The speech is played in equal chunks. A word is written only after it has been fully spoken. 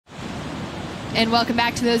And welcome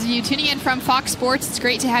back to those of you tuning in from Fox Sports. It's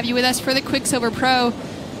great to have you with us for the Quiksilver Pro.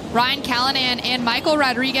 Ryan Callinan and Michael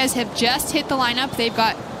Rodrigues have just hit the lineup. They've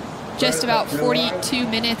got just about 42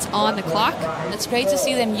 minutes on the clock. It's great to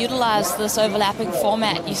see them utilize this overlapping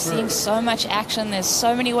format. You're seeing so much action. There's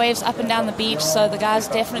so many waves up and down the beach, so the guys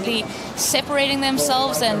definitely separating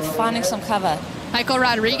themselves and finding some cover. Michael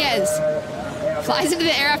Rodrigues flies into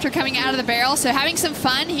the air after coming out of the barrel, so having some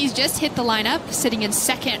fun. He's just hit the lineup, sitting in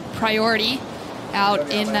second priority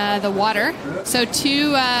out in the water. So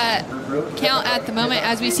two count at the moment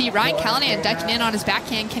as we see Ryan Callinan ducking in on his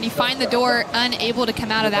backhand. Can he find the door? Unable to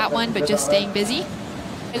come out of that one, but just staying busy.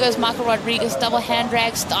 Here goes Michael Rodrigues, double hand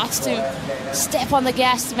drag, starts to step on the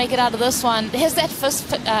gas to make it out of this one. There's that first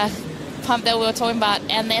pump that we were talking about,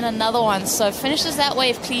 and then another one. So finishes that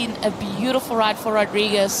wave clean. A beautiful ride for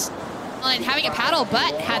Rodrigues. And having a paddle,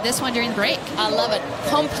 but had this one during the break. I love it.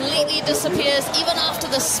 Completely disappears even after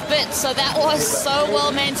the spit. So that was so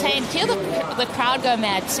well maintained. Here the crowd go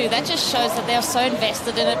mad too. That just shows that they're so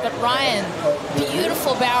invested in it. But Ryan,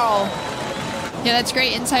 beautiful barrel. Yeah, that's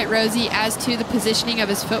great insight, Rosie, as to the positioning of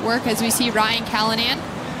his footwork. As we see Ryan Callinan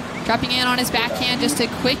dropping in on his backhand, just a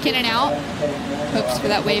quick in and out. Hopes for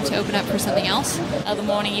that wave to open up for something else. Other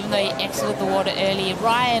morning, even though he exited the water early.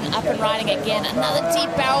 Ryan up and riding again. Another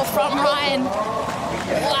deep barrel from Ryan.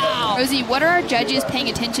 Wow. Rosie, what are our judges paying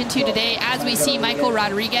attention to today as we see Michael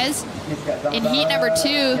Rodrigues in heat number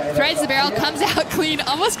 2, threads the barrel, comes out clean,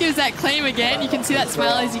 almost gives that claim again. You can see that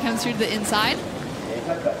smile as he comes through to the inside.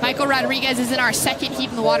 Michael Rodrigues is in our second heat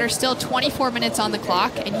in the water, still 24 minutes on the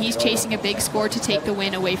clock, and he's chasing a big score to take the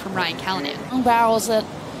win away from Ryan Callinan. Barrels that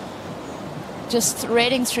just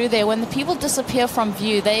threading through there. When the people disappear from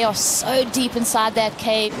view, they are so deep inside that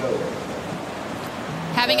cave.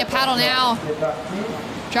 Having a paddle now,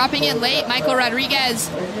 dropping in late. Michael Rodrigues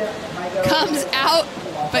comes out,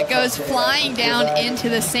 but goes flying down into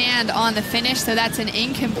the sand on the finish, so that's an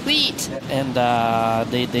incomplete. And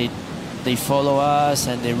they follow us,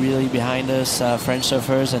 and they're really behind us, French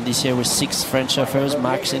surfers, and this year with 6 French surfers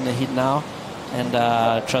max in the heat now. And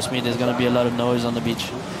trust me, there's going to be a lot of noise on the beach.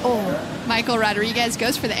 Oh, Michael Rodrigues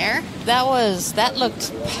goes for the air. That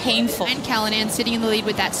looked painful. And Callinan sitting in the lead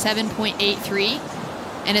with that 7.83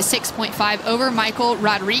 and a 6.5 over Michael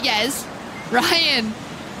Rodrigues. Ryan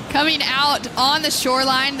coming out on the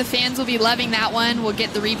shoreline. The fans will be loving that one. We'll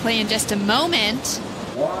get the replay in just a moment.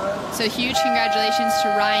 So huge congratulations to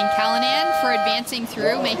Ryan Callinan for advancing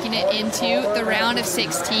through, making it into the round of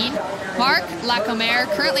 16. Mark Lacomere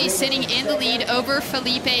currently sitting in the lead over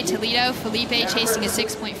Felipe Toledo. Felipe chasing a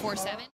 6.47.